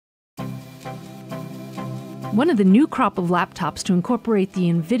One of the new crop of laptops to incorporate the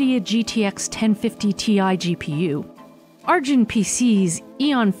NVIDIA GTX 1050 Ti GPU, Arjun PC's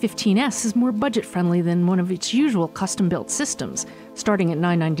Eon15-S is more budget-friendly than one of its usual custom-built systems, starting at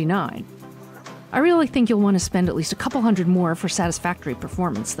 $999. I really think you'll want to spend at least a couple hundred more for satisfactory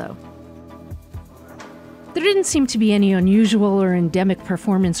performance, though. There didn't seem to be any unusual or endemic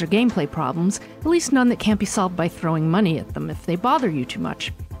performance or gameplay problems, at least none that can't be solved by throwing money at them if they bother you too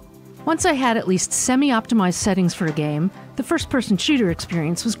much. Once I had at least semi-optimized settings for a game, the first-person shooter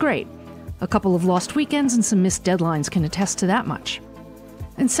experience was great. A couple of lost weekends and some missed deadlines can attest to that much.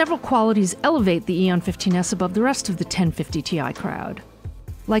 And several qualities elevate the Eon15-S above the rest of the 1050 Ti crowd.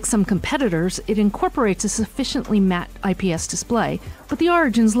 Like some competitors, it incorporates a sufficiently matte IPS display, but the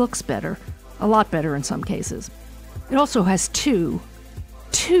Origins looks better. A lot better in some cases. It also has two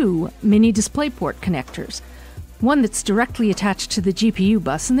mini DisplayPort connectors. One that's directly attached to the GPU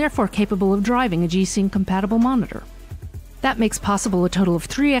bus and therefore capable of driving a G-Sync-compatible monitor. That makes possible a total of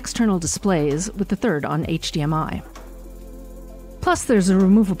 3 external displays, with the third on HDMI. Plus there's a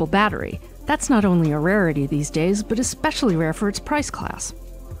removable battery. That's not only a rarity these days, but especially rare for its price class.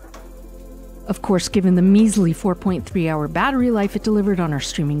 Of course, given the measly 4.3-hour battery life it delivered on our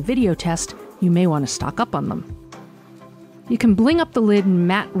streaming video test, you may want to stock up on them. You can bling up the lid in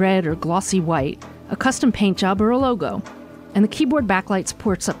matte red or glossy white, a custom paint job or a logo, and the keyboard backlight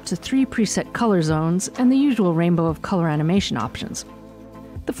supports up to 3 preset color zones and the usual rainbow of color animation options.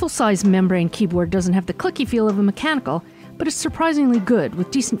 The full-size membrane keyboard doesn't have the clicky feel of a mechanical, but it's surprisingly good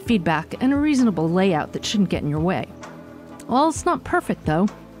with decent feedback and a reasonable layout that shouldn't get in your way. Well, it's not perfect though.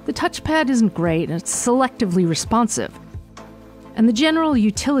 The touchpad isn't great and it's selectively responsive. And the general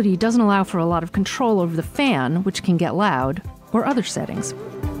utility doesn't allow for a lot of control over the fan, which can get loud, or other settings.